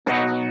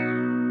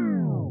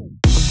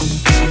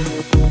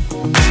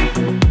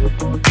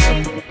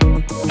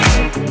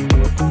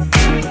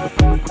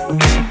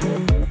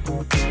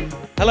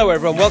Hello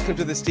everyone, welcome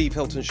to the Steve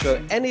Hilton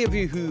Show. Any of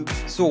you who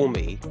saw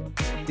me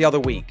the other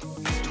week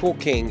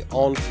talking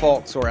on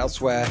Fox or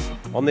elsewhere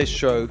on this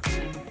show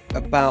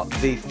about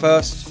the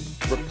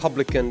first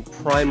Republican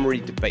primary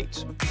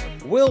debate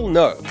will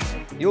know,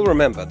 you'll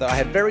remember that I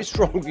had very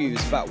strong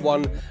views about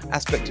one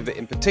aspect of it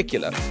in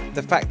particular,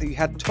 the fact that you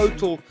had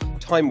total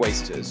time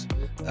wasters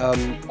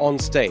on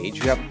stage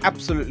who have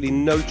absolutely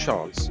no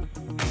chance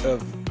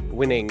of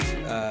winning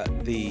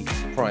the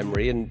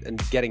primary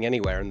and getting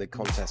anywhere in the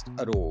contest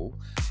at all,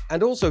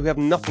 and also who have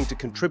nothing to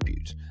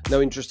contribute,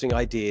 no interesting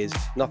ideas,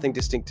 nothing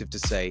distinctive to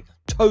say,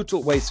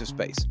 total waste of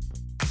space.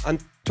 I'm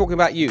talking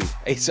about you,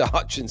 Asa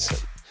Hutchinson,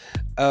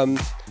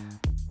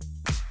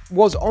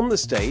 was on the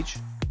stage,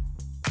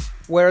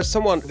 whereas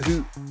someone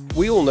who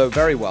we all know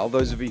very well,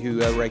 those of you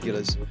who are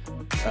regular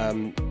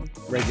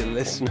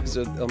listeners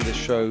on this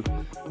show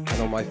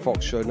and on my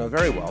Fox show know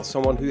very well,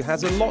 someone who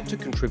has a lot to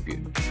contribute,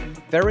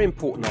 very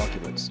important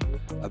arguments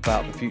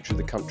about the future of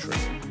the country,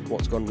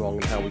 what's gone wrong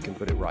and how we can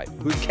put it right,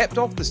 who kept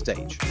off the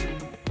stage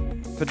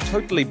for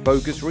totally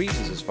bogus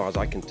reasons as far as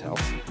I can tell.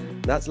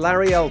 That's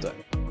Larry Elder.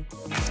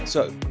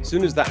 So, as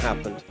soon as that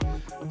happened,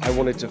 I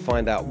wanted to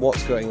find out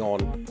what's going on,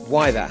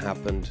 why that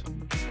happened,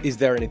 is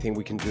there anything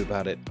we can do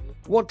about it,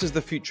 what does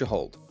the future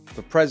hold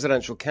for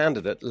presidential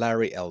candidate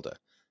Larry Elder?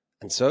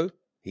 And so,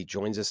 he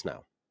joins us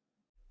now.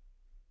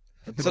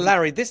 So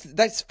Larry,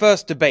 this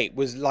first debate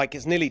was like,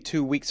 it's nearly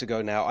 2 weeks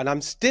ago now, and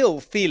I'm still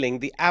feeling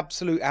the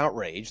absolute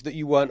outrage that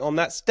you weren't on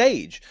that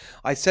stage.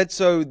 I said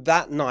so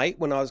that night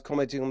when I was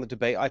commenting on the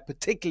debate. I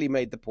particularly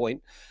made the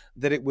point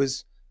that it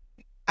was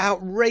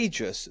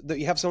outrageous that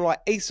you have someone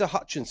like Asa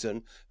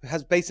Hutchinson, who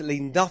has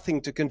basically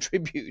nothing to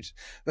contribute,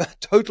 a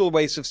total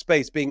waste of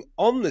space, being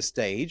on the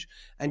stage,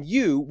 and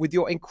you, with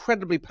your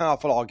incredibly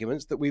powerful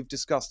arguments that we've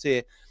discussed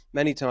here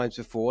many times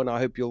before, and I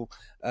hope you'll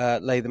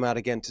lay them out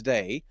again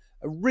today,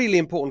 a really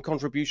important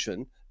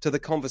contribution to the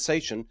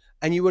conversation,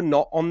 and you were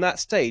not on that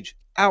stage.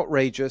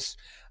 Outrageous.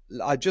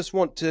 I just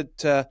wanted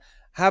to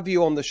have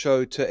you on the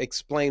show to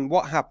explain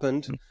what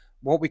happened,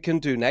 what we can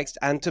do next,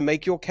 and to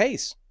make your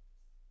case.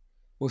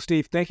 Well,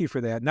 Steve, thank you for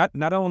that.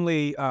 Not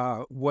only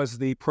was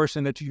the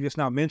person that you just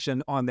now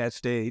mentioned on that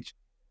stage,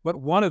 but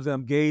one of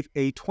them gave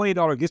a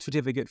 $20 gift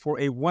certificate for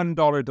a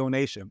 $1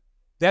 donation.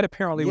 That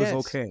apparently was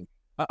okay.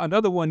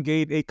 Another one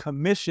gave a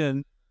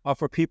commission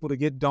for people to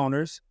get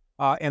donors.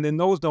 And then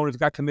those donors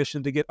got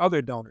commissioned to get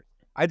other donors.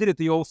 I did it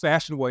the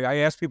old-fashioned way. I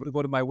asked people to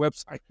go to my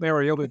website,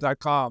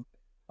 larryelder.com,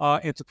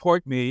 and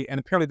support me, and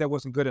apparently that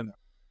wasn't good enough.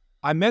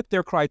 I met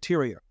their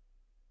criteria.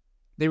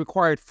 They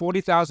required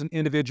 40,000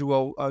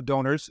 individual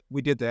donors.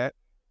 We did that.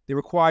 They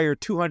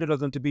required 200 of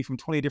them to be from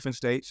 20 different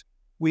states.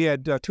 We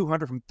had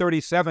 200 from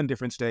 37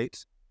 different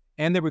states.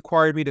 And they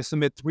required me to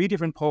submit 3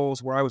 different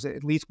polls where I was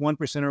at least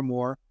 1% or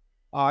more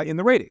in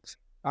the ratings.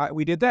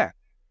 We did that.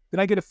 Then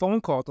I get a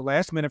phone call at the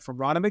last minute from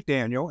Ronna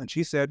McDaniel, and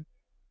she said,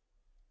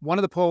 one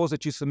of the polls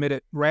that you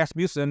submitted,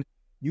 Rasmussen,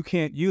 you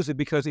can't use it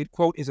because it,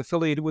 quote, is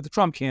affiliated with the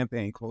Trump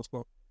campaign, close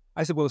quote.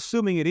 I said, well,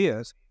 assuming it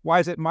is, why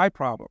is it my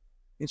problem?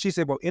 And she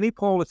said, well, any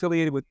poll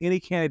affiliated with any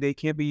candidate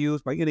can't be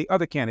used by any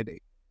other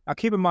candidate. Now,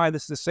 keep in mind,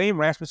 this is the same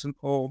Rasmussen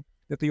poll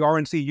that the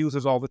RNC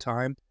uses all the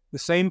time, the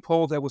same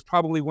poll that was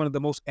probably one of the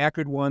most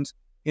accurate ones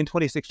in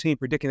 2016,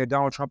 predicting that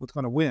Donald Trump was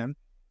going to win.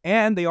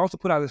 And they also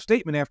put out a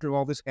statement after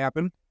all this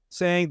happened,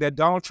 saying that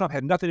Donald Trump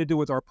had nothing to do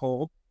with our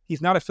poll.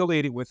 He's not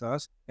affiliated with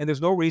us. And there's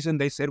no reason,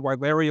 they said, why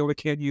Larry Elder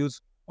can't use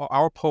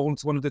our poll.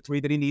 It's one of the 3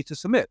 that he needs to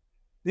submit.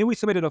 Then we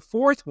submitted a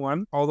 4th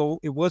one, although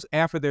it was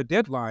after their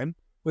deadline,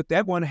 but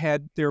that one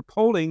had their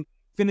polling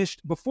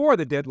finished before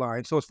the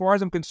deadline. So as far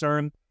as I'm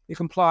concerned, it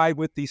complied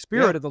with the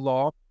spirit of the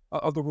law,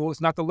 of the rule.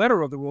 It's not the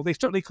letter of the rule. They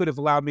certainly could have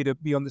allowed me to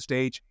be on the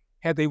stage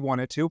had they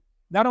wanted to.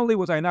 Not only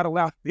was I not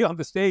allowed to be on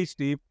the stage,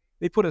 Steve,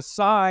 they put a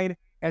sign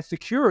at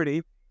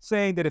security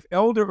saying that if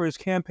Elder or his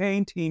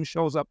campaign team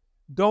shows up,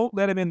 don't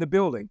let him in the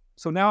building.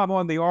 So now I'm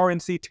on the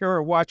RNC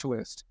terror watch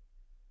list.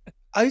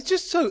 It's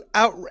just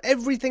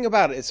everything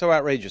about it is so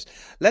outrageous.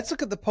 Let's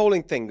look at the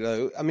polling thing,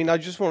 though. I mean, I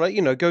just want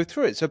to, go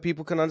through it so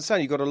people can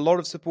understand. You've got a lot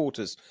of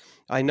supporters,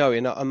 I know,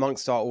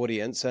 amongst our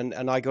audience, and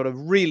I got a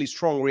really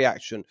strong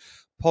reaction,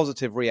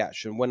 positive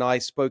reaction, when I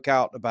spoke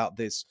out about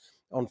this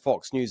on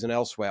Fox News and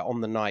elsewhere on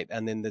the night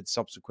and in the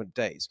subsequent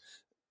days.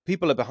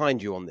 People are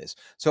behind you on this.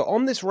 So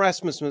on this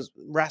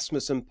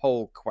Rasmussen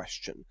poll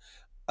question,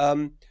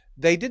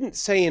 they didn't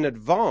say in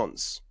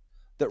advance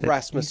that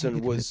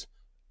Rasmussen was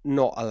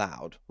not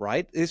allowed,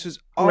 right? This was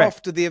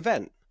after the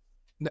event.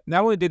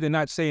 Not only did they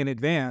not say in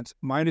advance,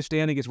 my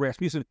understanding is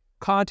Rasmussen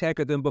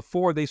contacted them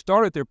before they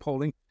started their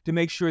polling to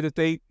make sure that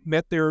they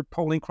met their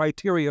polling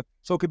criteria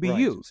so it could be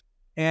used.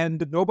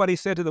 And nobody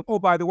said to them, oh,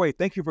 by the way,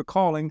 thank you for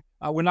calling.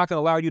 We're not going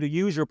to allow you to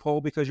use your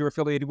poll because you're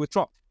affiliated with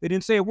Trump. They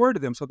didn't say a word to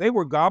them. So they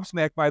were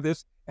gobsmacked by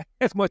this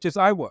as much as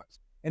I was.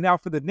 And now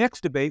for the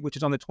next debate, which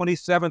is on the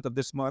 27th of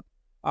this month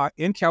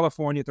in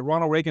California at the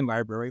Ronald Reagan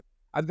Library,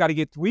 I've got to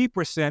get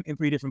 3% in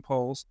 3 different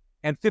polls.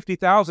 and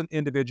 50,000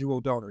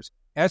 individual donors.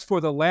 As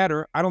for the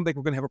latter, I don't think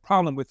we're going to have a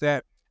problem with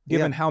that,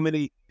 given how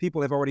many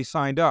people have already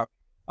signed up.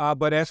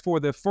 But as for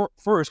the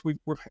first,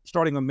 we're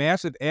starting a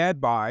massive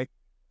ad buy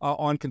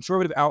on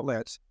conservative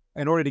outlets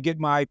in order to get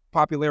my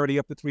popularity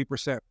up to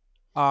 3%.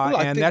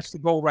 And that's the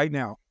goal right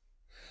now.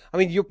 I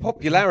mean, your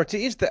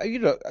popularity is that, you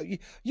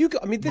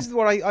got, I mean, this is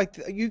what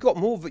you got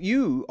more,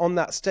 you on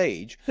that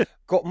stage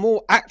got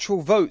more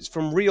actual votes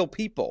from real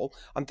people.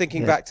 I'm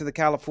thinking back to the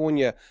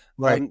California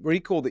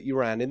recall that you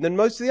ran in than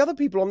most of the other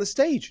people on the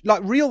stage,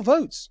 like real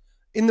votes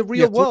in the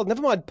real world,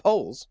 never mind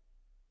polls.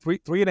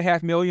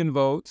 3.5 million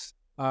votes.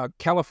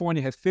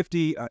 California has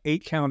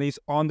 58 counties.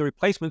 On the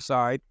replacement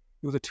side,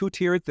 it was a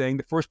two-tiered thing.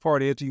 The first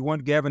part is, do you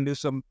want Gavin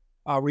Newsom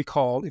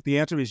recalled? If the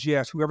answer is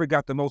yes, whoever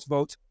got the most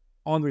votes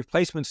on the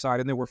replacement side,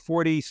 and there were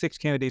 46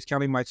 candidates,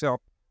 counting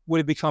myself, would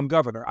have become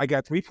governor. I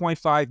got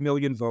 3.5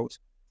 million votes.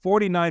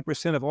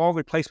 49% of all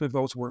replacement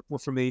votes were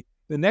for me.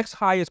 The next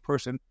highest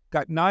person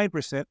got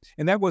 9%,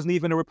 and that wasn't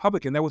even a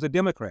Republican. That was a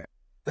Democrat.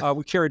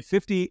 We carried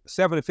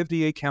 57 of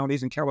 58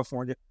 counties in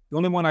California. The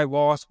only one I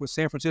lost was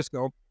San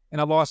Francisco, and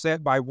I lost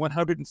that by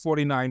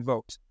 149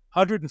 votes.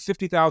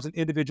 150,000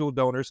 individual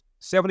donors,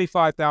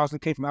 75,000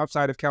 came from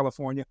outside of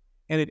California,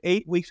 and in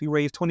 8 weeks we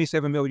raised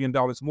 $27 million,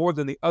 more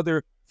than the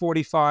other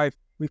 45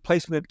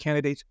 replacement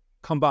candidates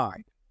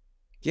combined.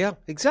 Yeah,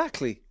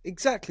 exactly.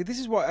 This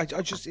is why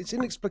I just, it's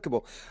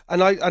inexplicable.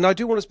 And I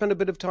do want to spend a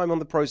bit of time on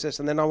the process,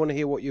 and then I want to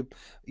hear what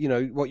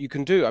what you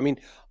can do. I mean,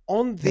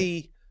 on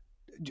the,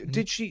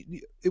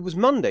 it was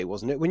Monday,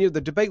 wasn't it? When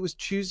the debate was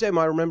Tuesday, am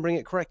I remembering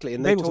it correctly?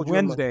 And they told you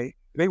Wednesday.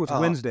 Debate was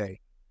Wednesday.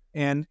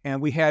 And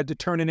we had to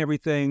turn in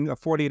everything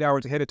 48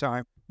 hours ahead of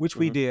time, which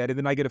we did. And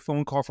then I get a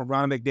phone call from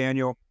Ronna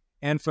McDaniel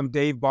and from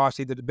Dave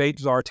Bossy, the debate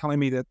czar, telling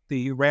me that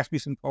the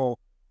Rasmussen poll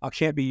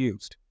can't be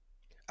used.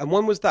 And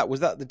when was that? Was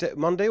that the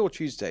Monday or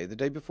Tuesday? The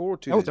day before or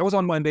 2 days? That was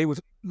on Monday. It was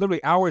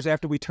literally hours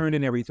after we turned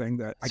in everything.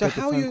 So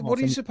what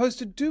are you supposed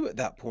to do at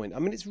that point? I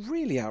mean, it's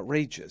really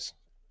outrageous.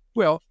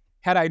 Well,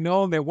 had I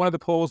known that one of the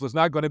polls was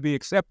not going to be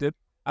accepted,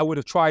 I would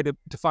have tried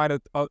to find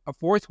a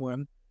fourth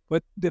one.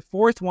 But the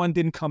fourth one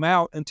didn't come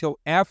out until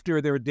after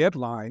their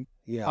deadline.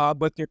 Yeah.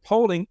 But their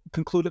polling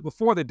concluded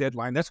before the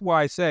deadline. That's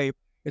why I say,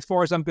 as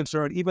far as I'm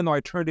concerned, even though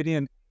I turned it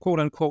in, quote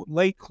unquote,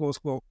 late, close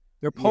quote,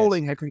 their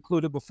polling had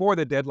concluded before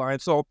the deadline.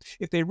 So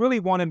if they really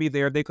wanted me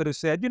there, they could have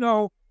said,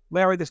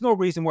 Larry, there's no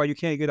reason why you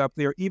can't get up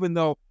there, even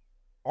though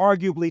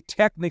arguably,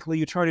 technically,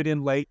 you turned it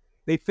in late.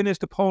 They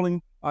finished the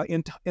polling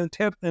in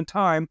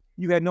time.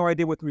 You had no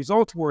idea what the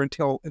results were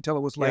until it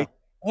was late.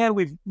 Yeah. And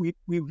we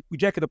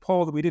rejected a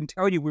poll that we didn't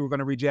tell you we were going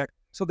to reject.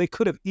 So they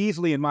could have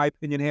easily, in my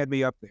opinion, had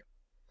me up there.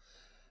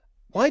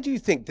 Why do you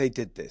think they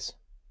did this?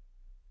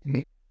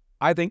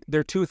 I think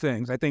there are two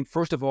things. I think,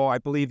 first of all, I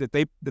believe that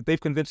they've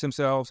convinced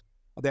themselves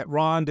that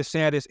Ron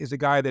DeSantis is a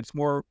guy that's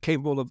more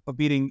capable of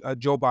beating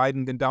Joe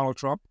Biden than Donald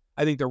Trump.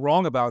 I think they're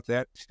wrong about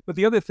that. But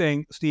the other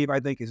thing, Steve, I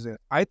think is this.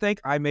 I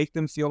think I make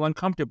them feel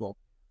uncomfortable,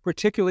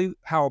 particularly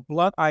how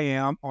blunt I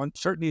am on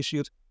certain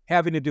issues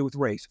having to do with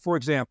race. For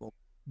example,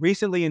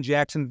 recently in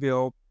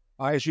Jacksonville,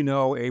 as you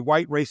know, a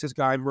white racist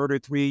guy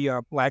murdered 3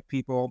 black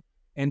people,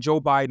 and Joe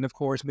Biden, of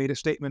course, made a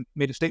statement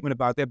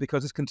about that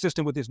because it's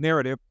consistent with his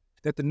narrative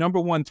that the number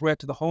one threat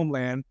to the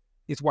homeland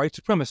is white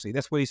supremacy.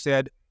 That's what he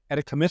said at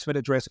a commencement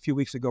address a few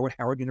weeks ago at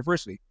Howard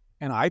University.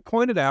 And I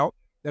pointed out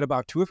that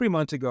about 2 or 3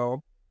 months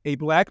ago, a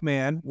black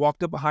man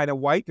walked up behind a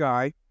white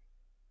guy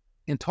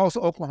in Tulsa,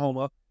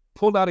 Oklahoma,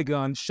 pulled out a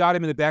gun, shot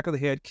him in the back of the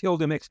head,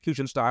 killed him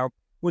execution style,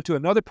 went to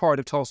another part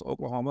of Tulsa,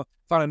 Oklahoma,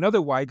 found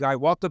another white guy,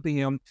 walked up to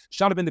him,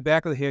 shot him in the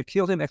back of the head,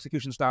 killed him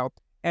execution style,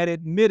 and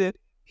admitted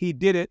he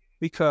did it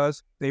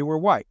because they were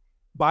white.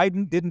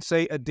 Biden didn't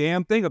say a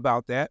damn thing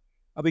about that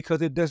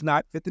because it does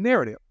not fit the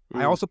narrative.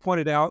 I also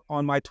pointed out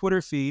on my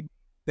Twitter feed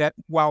that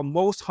while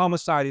most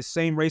homicide is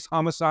same-race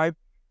homicide,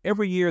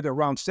 every year there are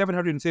around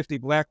 750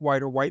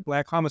 black-white or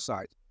white-black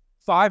homicides.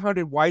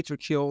 500 whites are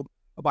killed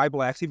by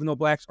blacks, even though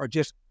blacks are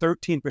just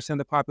 13% of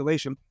the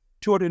population.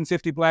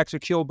 250 blacks are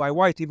killed by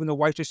whites, even though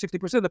whites are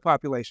 60% of the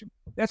population.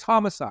 That's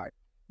homicide.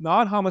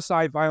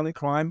 Non-homicide violent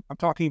crime, I'm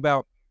talking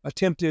about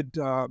attempted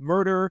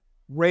murder,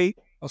 rape,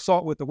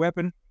 assault with a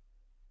weapon.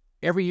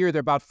 Every year there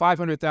are about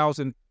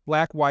 500,000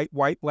 black, white,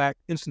 black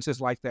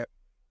instances like that.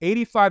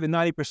 85 to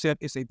 90%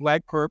 is a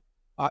black perp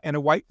and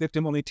a white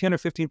victim, only 10 or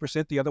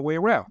 15% the other way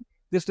around.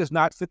 This does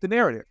not fit the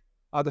narrative.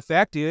 The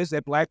fact is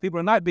that black people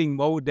are not being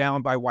mowed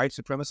down by white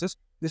supremacists.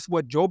 This is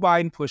what Joe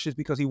Biden pushes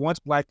because he wants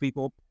black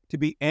people to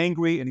be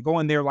angry and go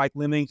in there like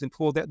lemmings and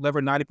pull that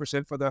lever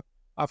 90% for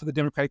the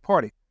Democratic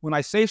Party. When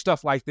I say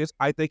stuff like this,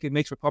 I think it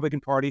makes the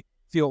Republican Party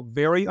feel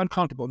very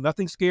uncomfortable.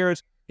 Nothing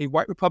scares a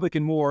white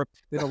Republican more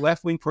than a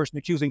left-wing person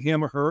accusing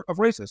him or her of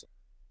racism.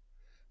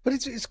 But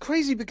it's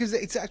crazy because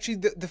it's actually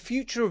the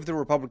future of the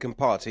Republican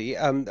Party,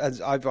 as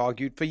I've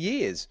argued for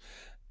years,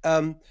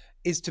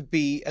 is to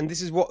be, and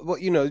this is what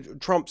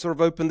Trump sort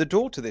of opened the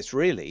door to this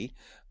really,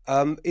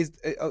 is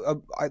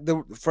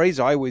the phrase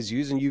I always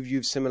use, and you've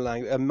used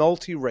similarly, a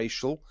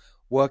multiracial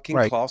working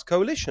class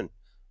coalition.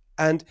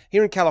 And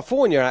here in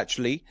California,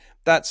 actually,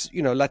 That's,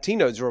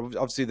 Latinos are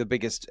obviously the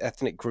biggest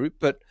ethnic group,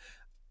 but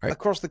Right.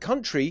 across the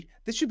country,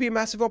 this should be a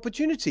massive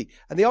opportunity.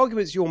 And the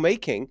arguments you're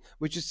making,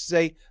 which is to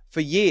say,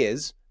 for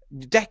years,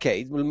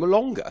 decades,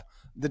 longer,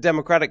 the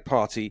Democratic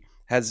Party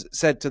has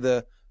said to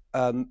the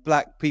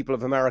black people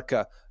of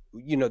America,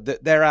 that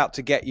they're out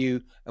to get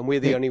you, and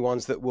we're the only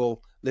ones that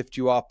will lift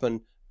you up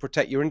and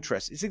protect your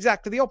interests. It's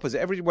exactly the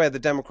opposite. Everywhere the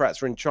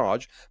Democrats are in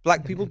charge,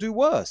 black people do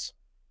worse.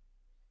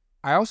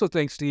 I also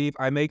think, Steve,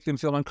 I make them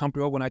feel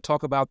uncomfortable when I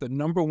talk about the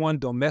number one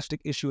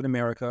domestic issue in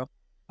America,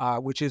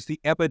 which is the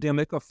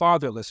epidemic of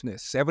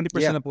fatherlessness.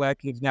 70% of black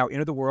kids now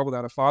enter the world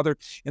without a father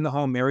in the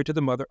home, married to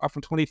the mother, up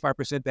from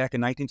 25% back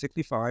in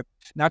 1965.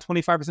 Now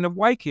 25% of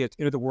white kids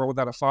enter the world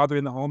without a father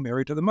in the home,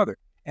 married to the mother.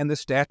 And the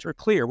stats are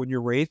clear. When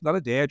you're raised without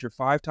a dad, you're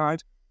 5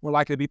 times more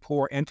likely to be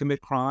poor and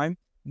commit crime,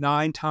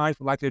 9 times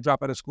more likely to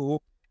drop out of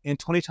school, and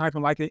 20 times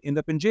more likely to end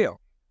up in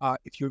jail.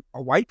 If you're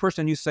a white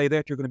person, you say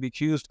that, you're going to be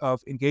accused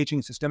of engaging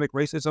in systemic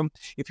racism.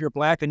 If you're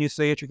black and you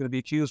say it, you're going to be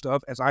accused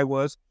of, as I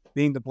was,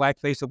 being the black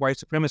face of white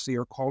supremacy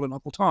or called an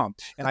Uncle Tom.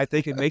 And I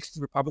think it makes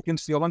the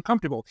Republicans feel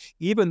uncomfortable,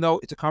 even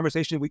though it's a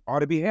conversation we ought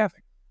to be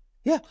having.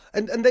 Yeah,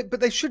 but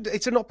they should.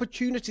 It's an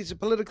opportunity. It's a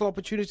political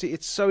opportunity.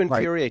 It's so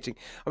infuriating.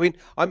 Right. I mean,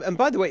 and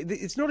by the way,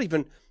 it's not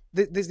even.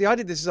 There's the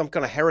idea this is some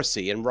kind of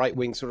heresy and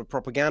right-wing sort of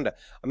propaganda.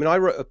 I mean, I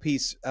wrote a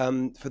piece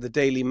for the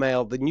Daily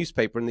Mail, the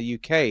newspaper in the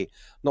UK,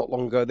 not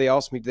long ago. They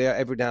asked me, they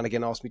every now and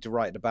again asked me to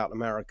write about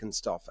American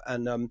stuff,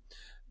 and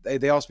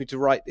they asked me to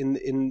write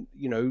in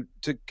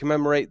to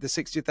commemorate the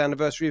 60th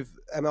anniversary of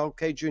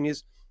MLK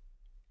Jr.'s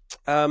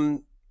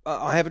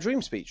 "I Have a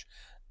Dream" speech,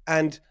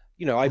 and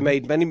I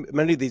made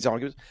many of these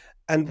arguments,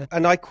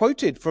 and I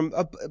quoted from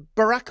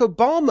Barack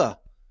Obama.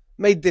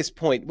 Made this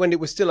point when it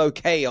was still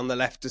okay on the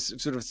left to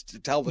sort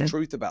of tell the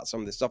truth about some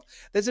of this stuff.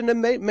 There's an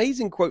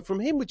amazing quote from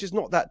him, which is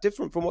not that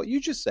different from what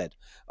you just said.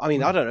 I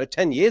mean, I don't know,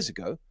 10 years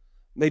ago,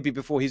 maybe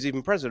before he's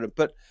even president,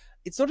 but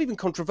it's not even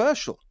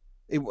controversial.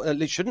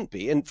 It shouldn't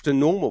be, and to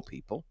normal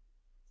people.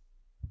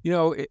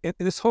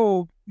 This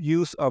whole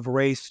use of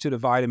race to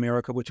divide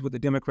America, which what the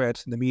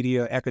Democrats and the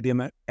media,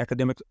 academia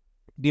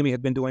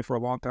have been doing for a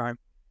long time.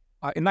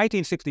 In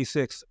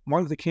 1966,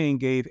 Martin Luther King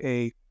gave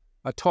a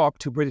talk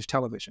to British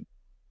television.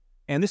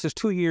 And this is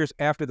 2 years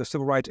after the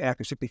Civil Rights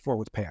Act of 64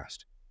 was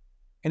passed.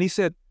 And he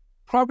said,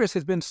 progress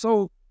has been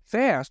so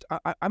fast,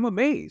 I'm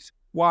amazed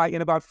why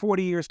in about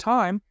 40 years'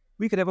 time,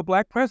 we could have a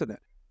black president.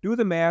 Do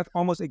the math,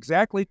 almost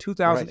exactly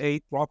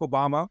 2008, Barack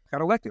Obama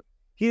got elected.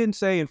 He didn't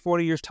say in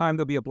 40 years' time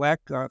there'll be a black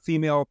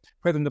female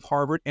president of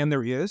Harvard, and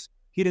there is.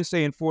 He didn't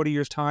say in 40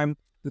 years' time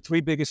the 3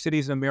 biggest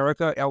cities in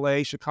America,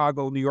 LA,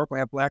 Chicago, New York, will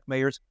have black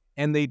mayors,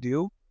 and they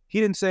do.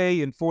 He didn't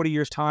say in 40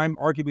 years' time,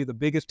 arguably the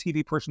biggest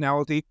TV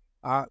personality,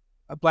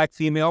 a black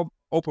female,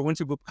 Oprah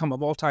Winfrey, will become a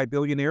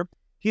multi-billionaire.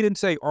 He didn't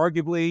say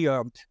arguably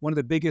one of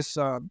the biggest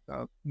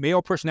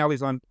male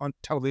personalities on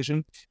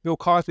television, Bill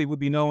Cosby, would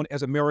be known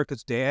as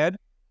America's dad.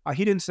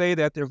 He didn't say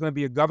that there's going to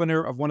be a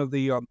governor of one of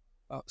the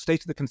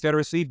states of the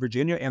Confederacy,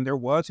 Virginia, and there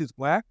was, who's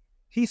black.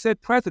 He said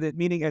president,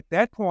 meaning at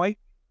that point,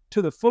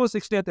 to the fullest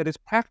extent that is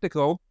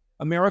practical,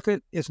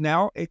 America is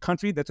now a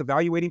country that's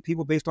evaluating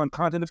people based on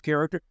content of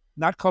character,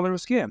 not color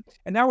of skin.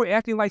 And now we're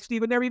acting like,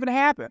 Steve, it never even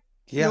happened.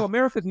 Yeah.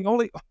 America's the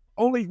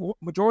only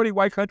majority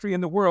white country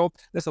in the world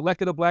that's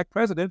elected a black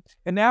president,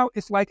 and now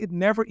it's like it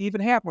never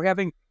even happened. We're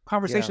having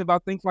conversation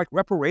about things like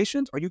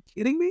reparations. Are you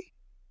kidding me?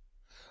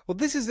 Well,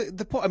 this is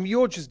the point. I mean,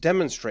 you're just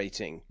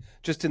demonstrating,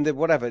 just in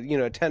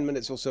the 10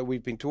 minutes or so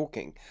we've been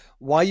talking,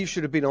 why you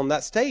should have been on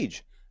that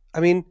stage. I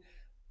mean,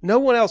 no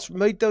one else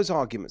made those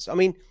arguments. I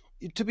mean,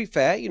 to be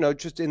fair,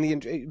 just in the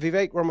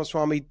Vivek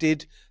Ramaswamy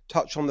did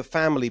touch on the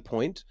family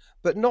point,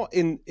 but not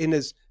in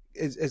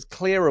as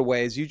clear a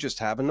way as you just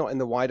have, and not in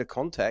the wider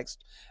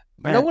context.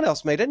 No one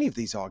else made any of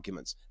these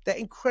arguments. They're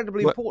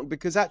incredibly important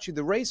because actually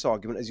the race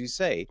argument, as you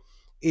say,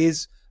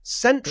 is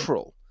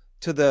central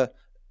to the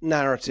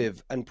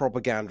narrative and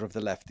propaganda of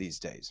the left these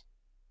days.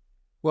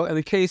 Well, in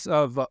the case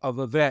of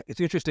Vivek, it's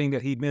interesting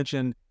that he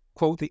mentioned,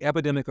 quote, the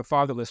epidemic of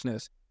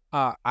fatherlessness.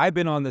 I've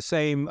been on the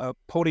same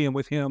podium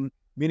with him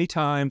many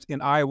times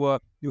in Iowa,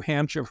 New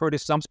Hampshire. I've heard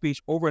his stump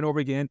speech over and over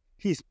again.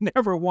 He's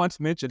never once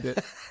mentioned it.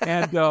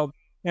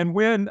 And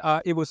when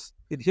it was,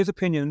 in his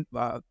opinion,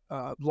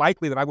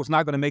 likely that I was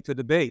not going to make the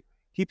debate,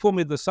 he pulled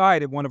me to the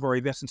side at one of our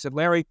events and said,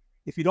 Larry,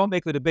 if you don't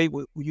make the debate,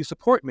 will you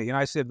support me? And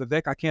I said,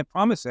 Vivek, I can't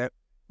promise that,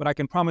 but I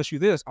can promise you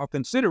this. I'll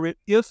consider it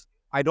if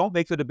I don't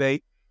make the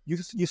debate.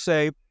 You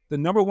say the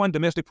number one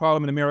domestic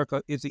problem in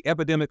America is the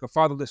epidemic of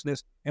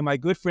fatherlessness, and my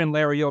good friend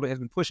Larry Elder has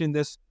been pushing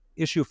this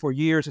issue for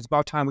years. It's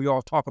about time we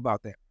all talk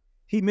about that.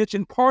 He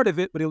mentioned part of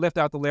it, but he left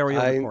out the Larry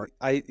Elder part.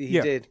 He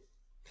did.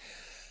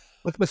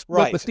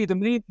 But Steve,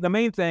 the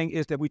main thing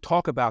is that we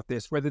talk about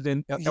this rather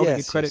than Elder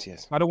get credit.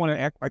 Yes. I don't want to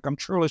act like I'm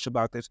churlish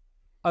about this.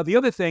 The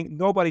other thing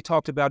nobody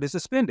talked about is the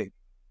spending.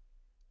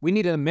 We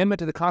need an amendment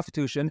to the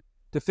Constitution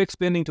to fix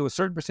spending to a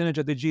certain percentage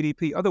of the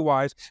GDP.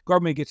 Otherwise,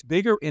 government gets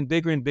bigger and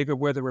bigger and bigger,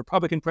 whether a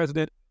Republican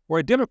president or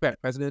a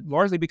Democrat president,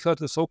 largely because of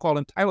the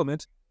so-called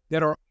entitlements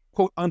that are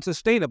quote,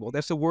 unsustainable.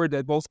 That's the word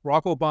that both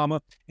Barack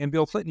Obama and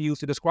Bill Clinton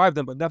used to describe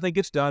them, but nothing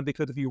gets done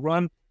because if you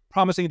run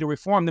promising to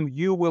reform them,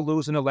 you will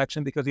lose an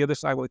election because the other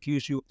side will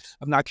accuse you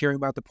of not caring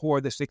about the poor,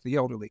 the sick, the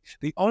elderly.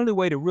 The only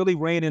way to really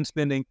rein in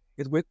spending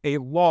is with a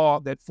law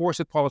that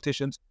forces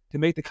politicians to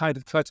make the kind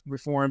of cuts and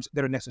reforms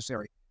that are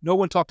necessary. No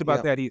one talked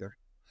about that either.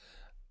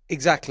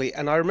 Exactly.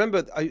 And I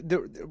remember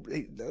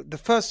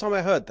the first time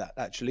I heard that,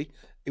 actually,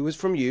 it was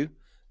from you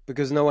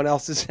because no one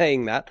else is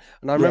saying that.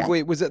 And I remember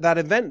it was at that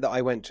event that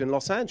I went to in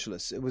Los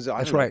Angeles. It was,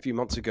 I don't know, a few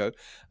months ago.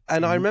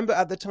 And I remember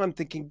at the time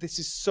thinking, this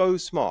is so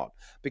smart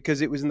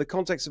because it was in the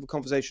context of a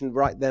conversation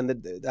right then.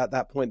 At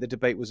that point, the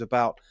debate was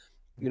about,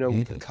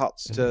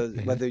 cuts to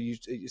whether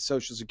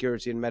Social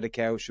Security and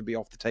Medicare should be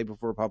off the table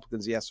for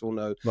Republicans, yes or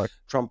no. Right.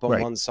 Trump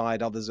on one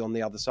side, others on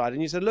the other side.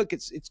 And you said, look,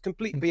 it's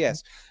complete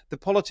BS. The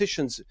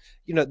politicians,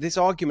 this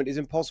argument is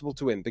impossible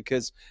to win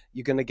because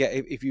you're going to get,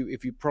 if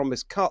you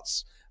promise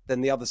cuts,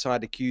 then the other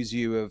side accuse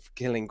you of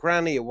killing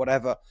Granny or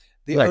whatever.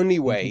 The only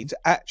way to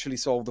actually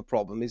solve the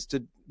problem is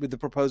with the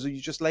proposal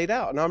you just laid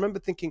out. And I remember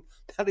thinking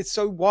that is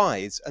so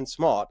wise and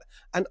smart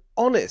and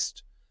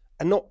honest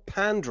and not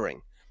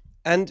pandering.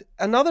 And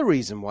another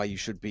reason why you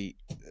should be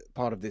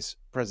part of this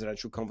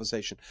presidential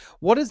conversation.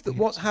 What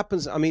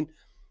happens? I mean,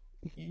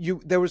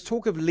 there was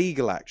talk of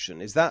legal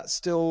action. Is that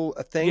still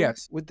a thing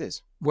with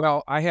this?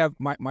 Well, I have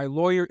my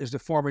lawyer is the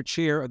former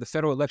chair of the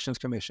Federal Elections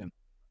Commission,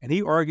 and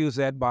he argues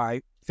that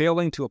by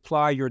failing to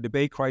apply your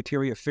debate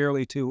criteria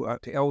fairly to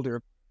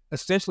elder,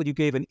 essentially you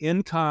gave an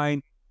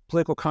in-kind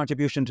political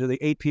contribution to the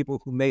 8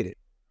 people who made it,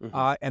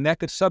 and that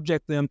could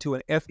subject them to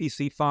an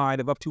FEC fine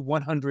of up to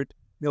 $100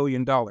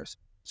 million.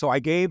 So I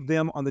gave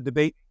them on the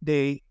debate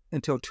day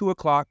until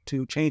 2:00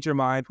 to change their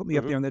mind, put me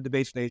up there on the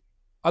debate stage.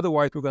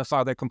 Otherwise, we're going to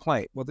file their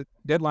complaint. Well, the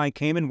deadline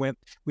came and went.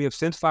 We have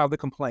since filed the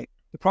complaint.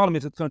 The problem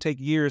is it's going to take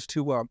years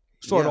to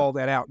sort all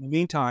that out. In the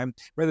meantime,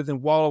 rather than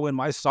wallow in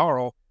my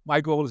sorrow, my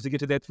goal is to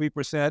get to that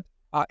 3%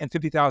 and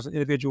 50,000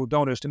 individual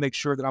donors to make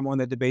sure that I'm on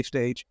that debate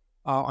stage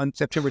on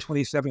September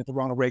 27th at the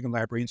Ronald Reagan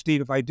Library. And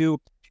Steve, if I do,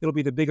 it'll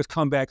be the biggest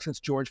comeback since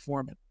George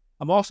Foreman.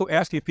 I'm also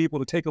asking people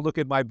to take a look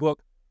at my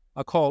book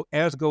called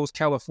As Goes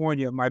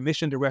California, My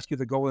Mission to Rescue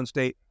the Golden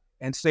State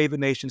and Save the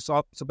Nation.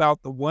 So it's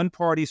about the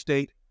one-party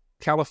state,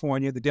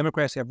 California. The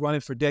Democrats have run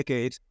it for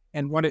decades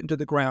and run it into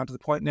the ground to the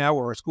point now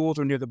where our schools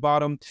are near the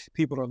bottom,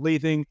 people are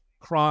leaving,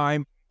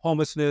 crime,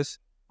 homelessness,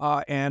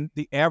 and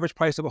the average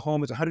price of a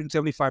home is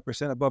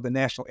 175% above the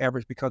national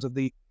average because of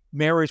the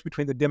marriage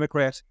between the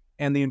Democrats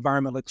and the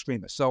environmental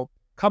extremists. So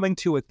coming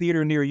to a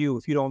theater near you,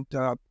 if you don't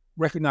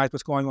recognize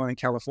what's going on in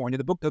California,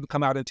 the book doesn't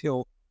come out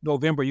until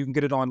November. You can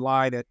get it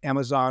online at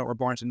Amazon or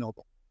Barnes &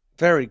 Noble.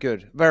 Very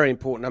good. Very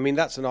important. I mean,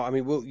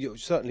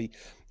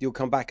 you'll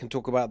come back and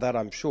talk about that,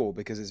 I'm sure,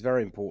 because it's a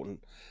very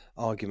important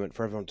argument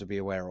for everyone to be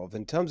aware of.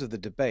 In terms of the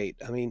debate,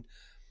 I mean,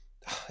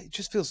 it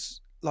just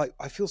feels like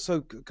I feel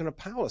so kind of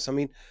powerless. I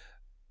mean,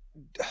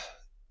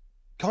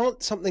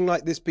 can't something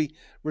like this be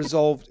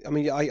resolved? I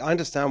mean, I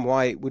understand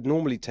why it would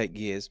normally take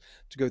years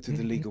to go through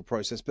the legal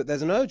process, but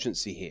there's an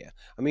urgency here.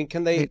 I mean,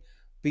 can they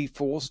be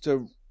forced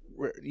to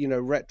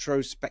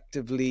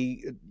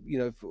retrospectively,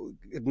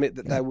 admit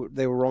that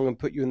they were wrong and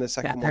put you in the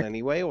second one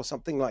anyway, or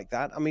something like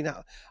that? I mean,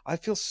 I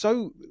feel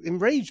so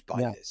enraged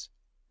by this.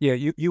 Yeah,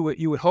 you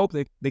would hope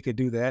they could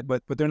do that,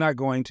 but they're not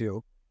going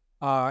to.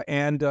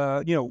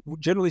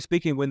 Generally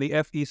speaking, when the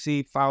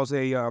FEC files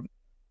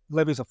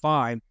levies a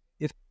fine,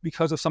 it's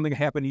because of something that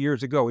happened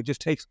years ago. It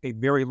just takes a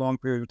very long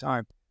period of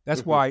time.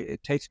 That's why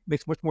it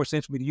makes much more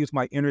sense for me to use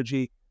my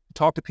energy,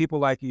 talk to people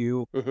like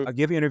you,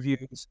 give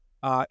interviews,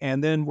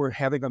 and then we're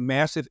having a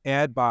massive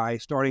ad buy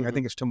starting, I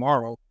think it's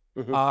tomorrow,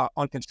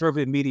 on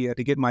conservative media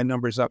to get my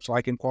numbers up so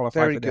I can qualify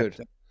Very for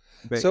good.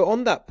 that. So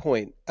on that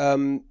point,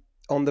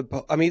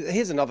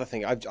 here's another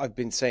thing I've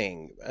been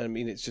saying. I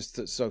mean, it's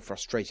just so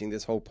frustrating,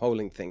 this whole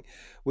polling thing,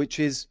 which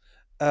is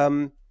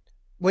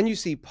when you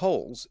see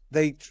polls,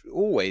 they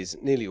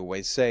nearly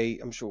always say,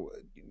 I'm sure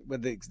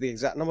whether it's the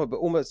exact number, but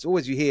almost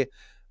always you hear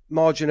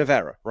margin of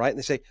error, right? And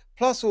they say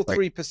plus or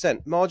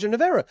 3% margin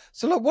of error.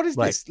 So look, what is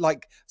this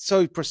like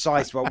so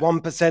precise? Well,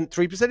 1%,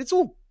 3%, it's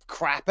all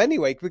crap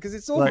anyway, because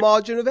it's all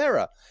margin of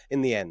error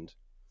in the end.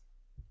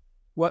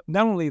 Well,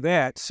 not only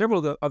that,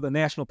 several of the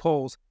national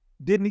polls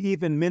didn't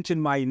even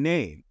mention my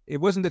name. It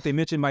wasn't that they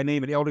mentioned my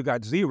name and Elder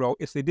got 0,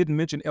 it's they didn't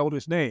mention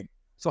Elder's name.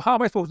 So how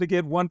am I supposed to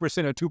get 1%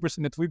 or 2%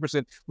 or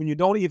 3% when you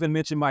don't even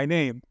mention my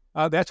name?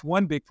 That's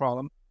one big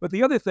problem. But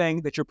the other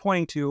thing that you're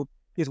pointing to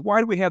is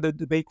why do we have the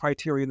debate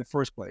criteria in the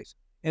first place?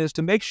 And it's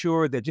to make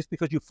sure that just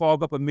because you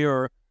fog up a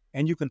mirror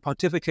and you can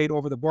pontificate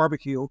over the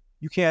barbecue,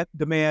 you can't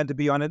demand to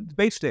be on a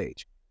debate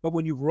stage. But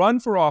when you run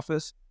for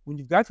office, when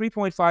you've got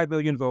 3.5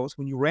 million votes,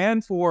 when you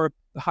ran for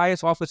the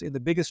highest office in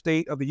the biggest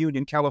state of the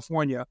union,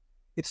 California,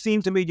 it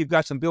seems to me you've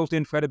got some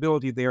built-in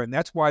credibility there, and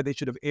that's why they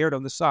should have erred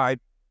on the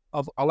side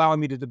of allowing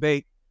me to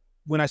debate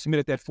when I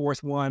submitted that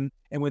fourth one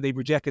and when they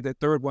rejected that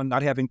third one,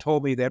 not having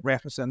told me that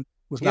Rasmussen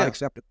was not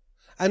acceptable.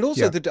 And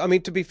also,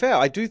 to be fair,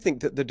 I do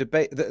think that the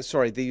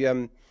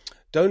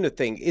donor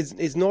thing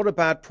is not a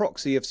bad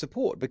proxy of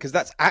support, because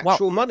that's Well,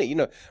 actual money,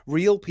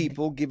 real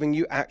people giving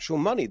you actual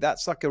money.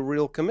 That's like a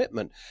real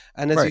commitment.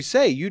 And as you right.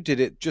 say, you did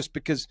it just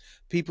because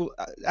people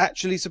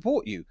actually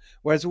support you,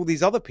 whereas all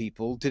these other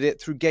people did it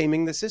through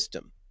gaming the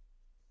system.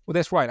 Well,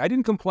 that's right. I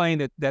didn't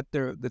complain that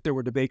there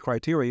were debate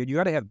criteria. You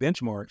got to have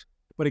benchmarks.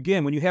 But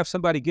again, when you have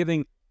somebody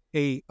giving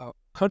a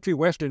country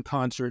western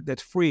concert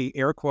that's free,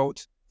 air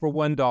quotes, for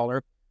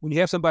 $1, when you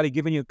have somebody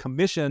giving you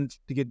commissions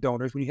to get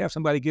donors, when you have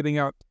somebody giving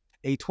out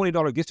a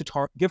 $20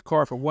 gift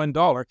card for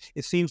 $1,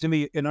 it seems to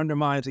me it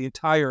undermines the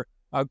entire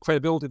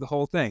credibility of the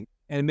whole thing,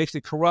 and it makes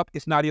it corrupt.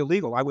 It's not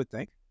illegal, I would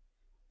think.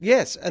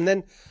 Yes, and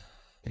then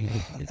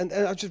and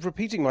I'm just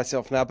repeating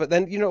myself now, but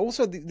then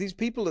also these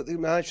people that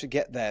manage to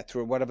get there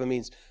through whatever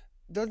means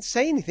don't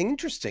say anything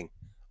interesting.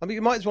 I mean,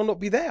 you might as well not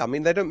be there. I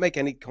mean, they don't make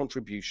any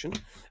contribution.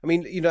 I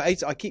mean,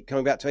 I keep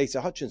coming back to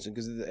Asa Hutchinson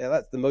because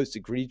that's the most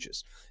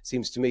egregious,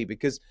 seems to me,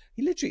 because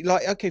he literally,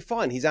 like, okay,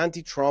 fine, he's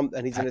anti-Trump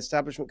and he's an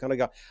establishment kind of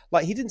guy.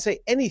 Like, he didn't say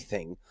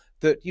anything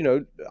that,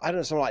 I don't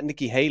know, someone like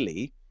Nikki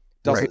Haley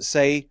Right. doesn't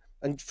say,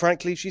 and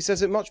frankly, she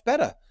says it much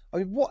better. I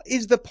mean, what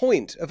is the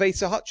point of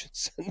Asa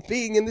Hutchinson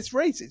being in this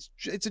race?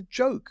 It's a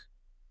joke.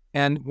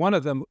 And one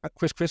of them,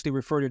 Chris Christie,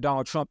 referred to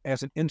Donald Trump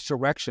as an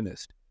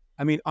insurrectionist.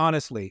 I mean,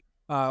 honestly,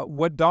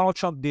 what Donald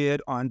Trump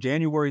did on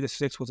January the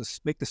 6th was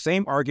to make the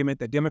same argument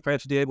that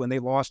Democrats did when they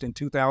lost in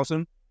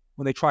 2000,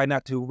 when they tried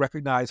not to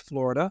recognize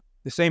Florida,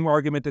 the same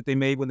argument that they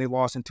made when they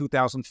lost in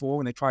 2004,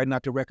 when they tried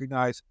not to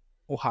recognize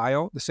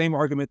Ohio, the same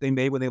argument they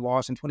made when they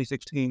lost in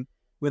 2016,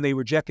 when they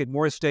rejected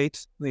more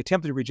states, when they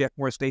attempted to reject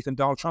more states than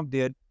Donald Trump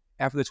did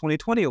after the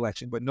 2020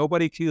 election. But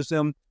nobody accused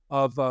them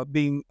of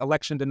being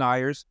election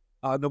deniers.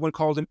 No one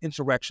called them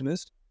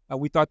insurrectionists.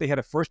 We thought they had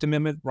a First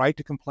Amendment right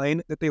to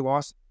complain that they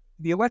lost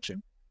the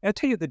election. And I'll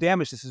tell you the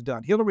damage this has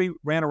done. Hillary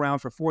ran around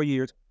for 4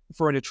 years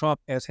referring to Trump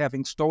as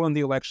having stolen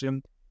the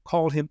election,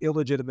 called him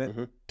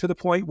illegitimate, to the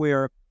point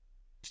where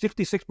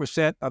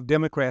 66% of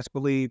Democrats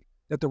believe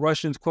that the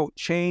Russians, quote,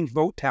 changed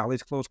vote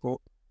tallies, close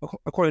quote,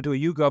 according to a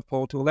YouGov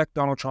poll to elect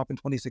Donald Trump in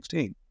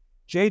 2016.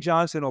 Jay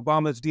Johnson,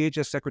 Obama's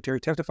DHS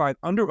secretary, testified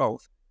under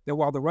oath that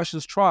while the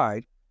Russians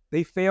tried,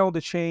 they failed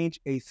to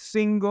change a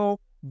single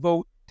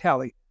vote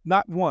tally,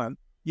 not one,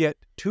 yet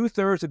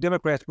 2/3 of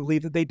Democrats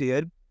believe that they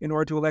did in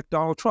order to elect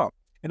Donald Trump.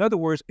 In other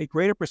words, a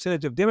greater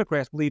percentage of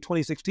Democrats believe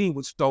 2016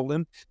 was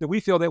stolen than we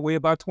feel that way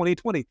about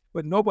 2020.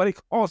 But nobody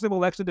calls them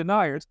election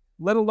deniers,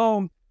 let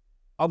alone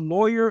a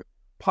lawyer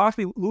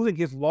possibly losing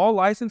his law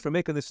license for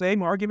making the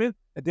same argument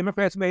that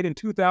Democrats made in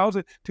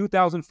 2000,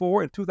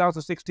 2004, and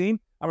 2016.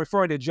 I'm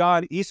referring to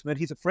John Eastman.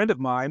 He's a friend of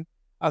mine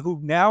who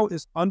now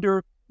is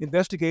under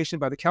investigation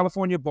by the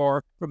California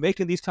bar for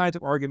making these kinds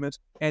of arguments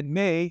and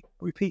may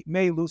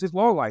lose his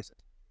law license.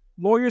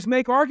 Lawyers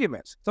make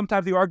arguments.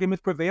 Sometimes the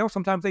arguments prevail,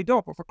 sometimes they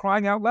don't, but for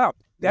crying out loud,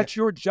 that's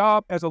your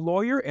job as a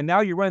lawyer, and now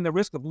you're running the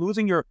risk of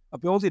losing your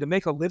ability to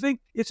make a living?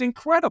 It's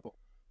incredible.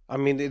 I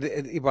mean,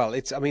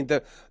 I mean,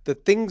 the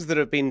things that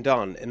have been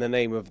done in the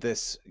name of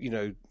this,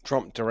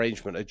 Trump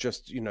derangement are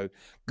just,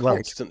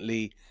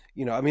 constantly,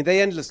 I mean, they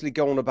endlessly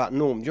go on about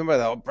norms. You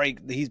remember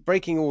that he's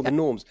breaking all the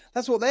norms.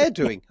 That's what they're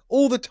doing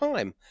all the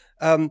time,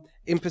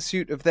 in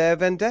pursuit of their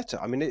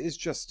vendetta. I mean, it is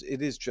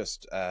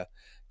just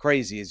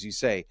crazy, as you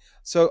say.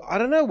 So I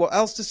don't know what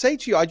else to say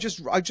to you. I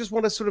just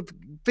want to sort of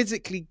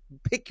physically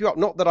pick you up.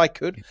 Not that I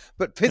could,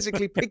 but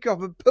physically pick you up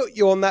and put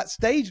you on that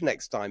stage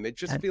next time. It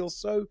just feels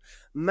so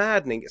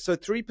maddening. So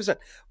 3%.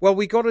 Well,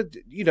 we got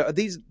to,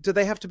 these, do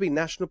they have to be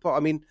national? I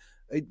mean,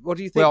 what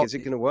do you think? Is it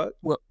going to work?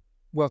 Well,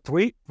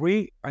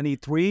 I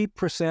need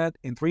 3%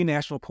 in 3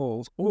 national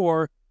polls,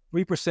 or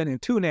 3% in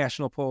 2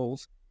 national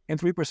polls, and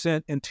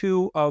 3% in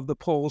 2 of the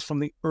polls from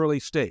the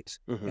early states.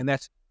 And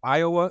that's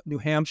Iowa, New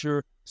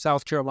Hampshire,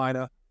 South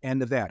Carolina, and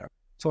Nevada.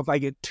 So if I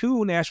get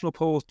 2 national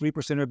polls,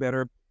 3% or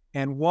better,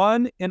 and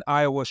 1 in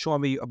Iowa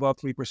showing me above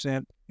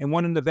 3%, and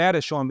 1 in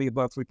Nevada showing me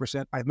above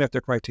 3%, I've met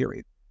their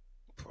criteria.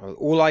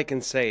 All I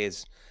can say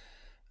is,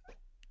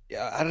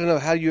 I don't know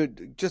how you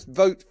just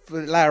vote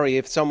for Larry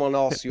if someone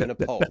asks you in a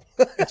poll.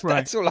 That's right.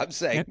 That's all I'm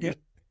saying.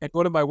 And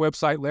go to my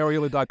website,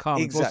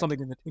 larryiller.com, and throw something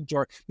in the tip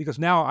jar, because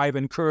now I've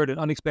incurred an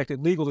unexpected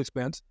legal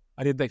expense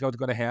I didn't think I was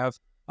going to have.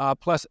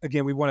 Plus,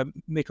 again, we want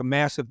to make a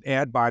massive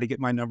ad buy to get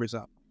my numbers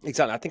up.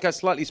 Exactly. I think I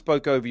slightly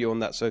spoke over you on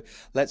that. So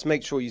let's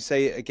make sure you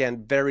say it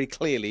again very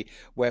clearly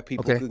where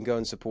people can go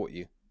and support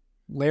you.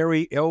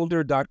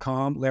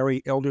 LarryElder.com,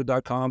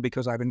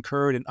 because I've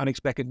incurred an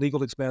unexpected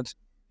legal expense,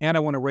 and I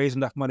want to raise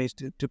enough money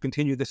to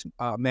continue this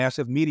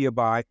massive media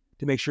buy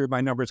to make sure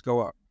my numbers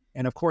go up.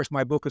 And of course,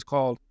 my book is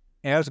called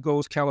As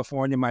Goes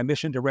California, My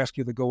Mission to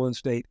Rescue the Golden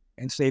State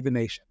and Save the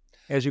Nation.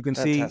 As you can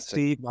see,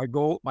 Steve, my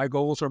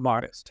goals are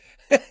modest.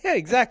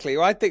 Exactly.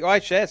 Well, I think I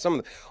share some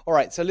of them. All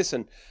right. So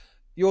listen,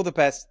 you're the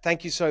best.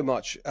 Thank you so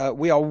much.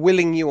 We are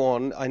willing you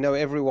on. I know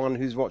everyone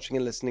who's watching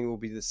and listening will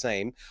be the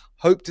same.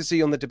 Hope to see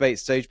you on the debate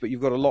stage, but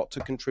you've got a lot to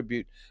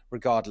contribute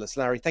regardless.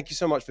 Larry, thank you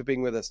so much for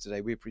being with us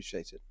today. We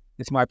appreciate it.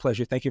 It's my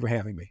pleasure. Thank you for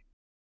having me.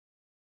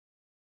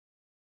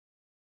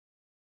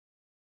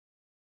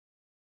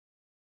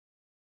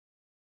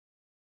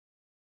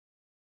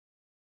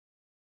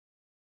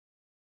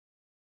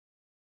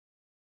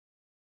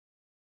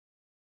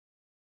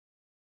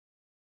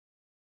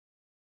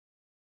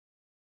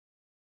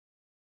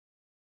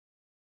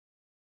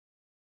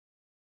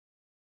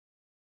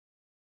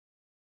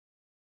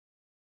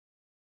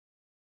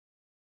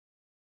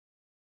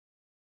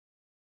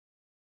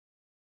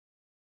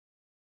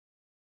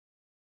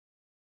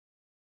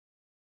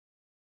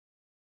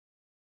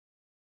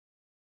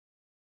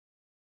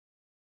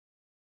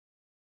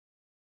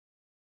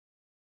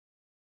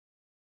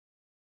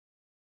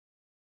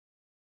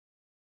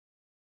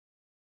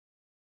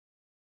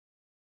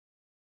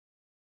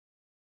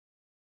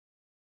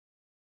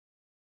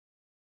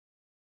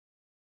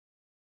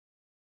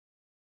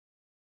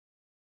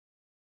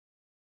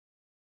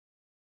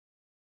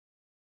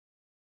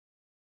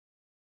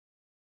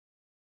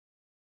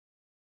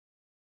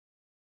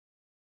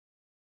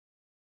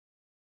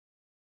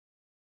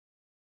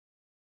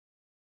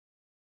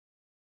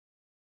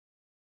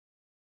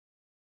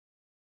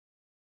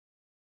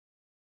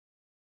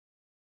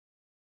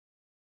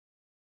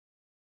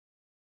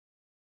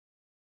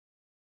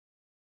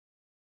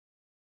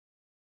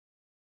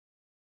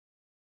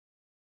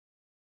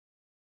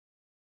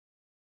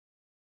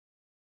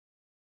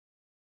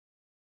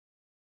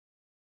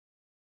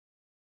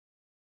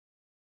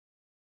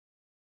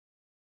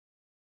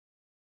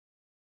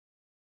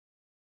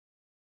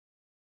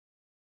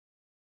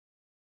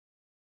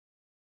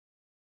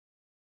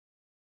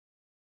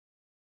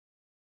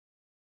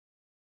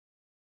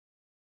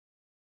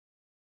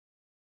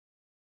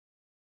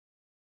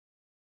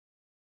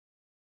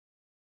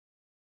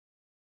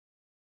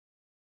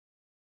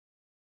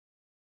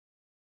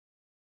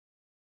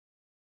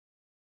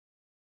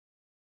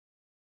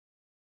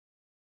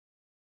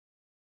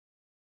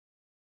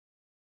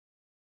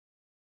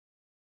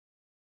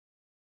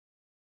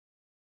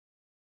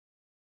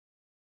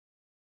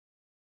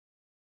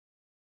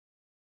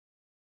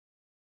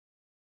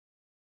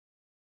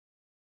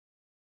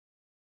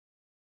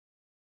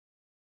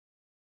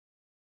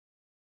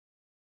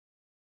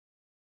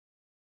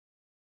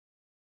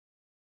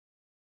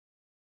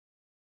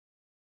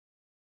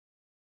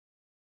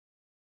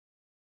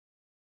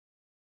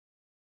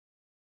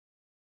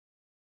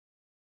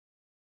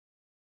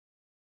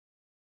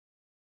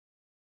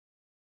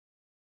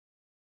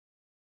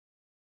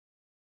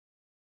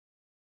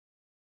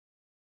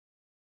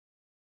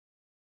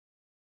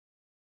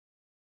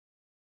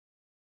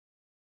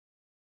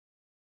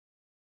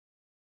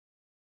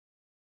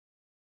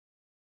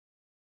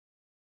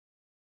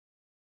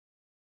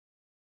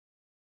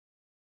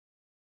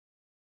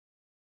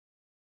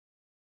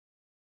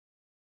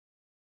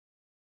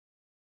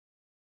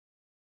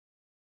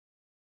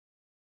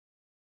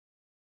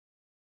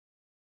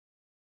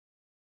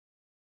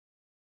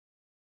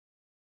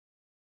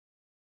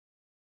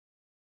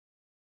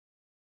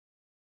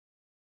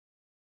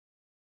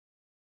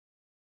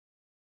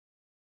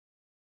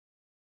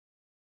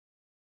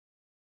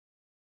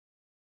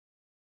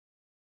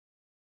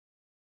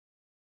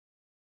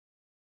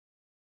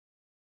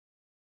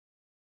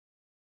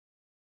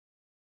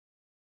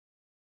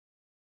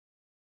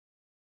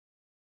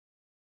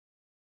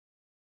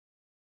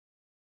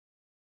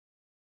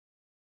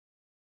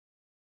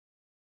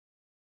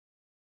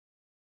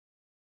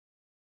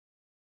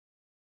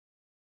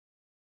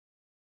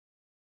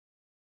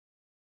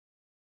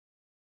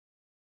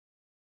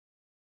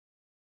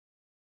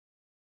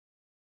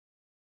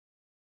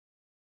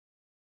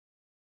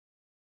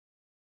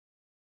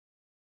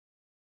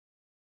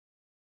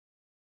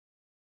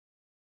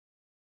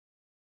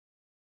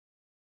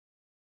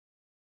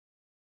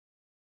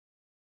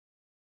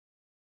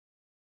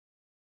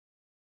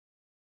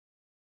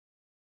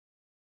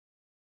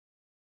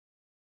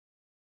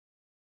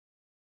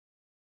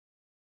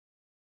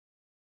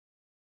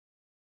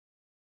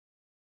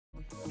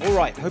 All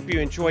right, hope you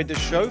enjoyed the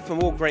show. For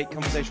more great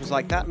conversations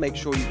like that, make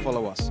sure you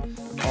follow us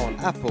on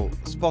Apple,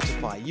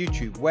 Spotify,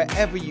 YouTube,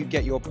 wherever you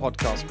get your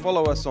podcasts.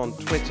 Follow us on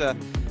Twitter.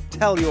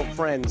 Tell your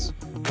friends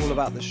all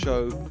about the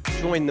show.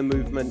 Join the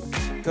movement.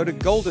 Go to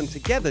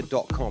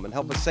goldentogether.com and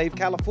help us save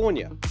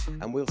California.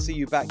 And we'll see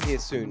you back here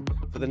soon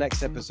for the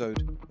next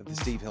episode of The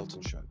Steve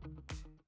Hilton Show.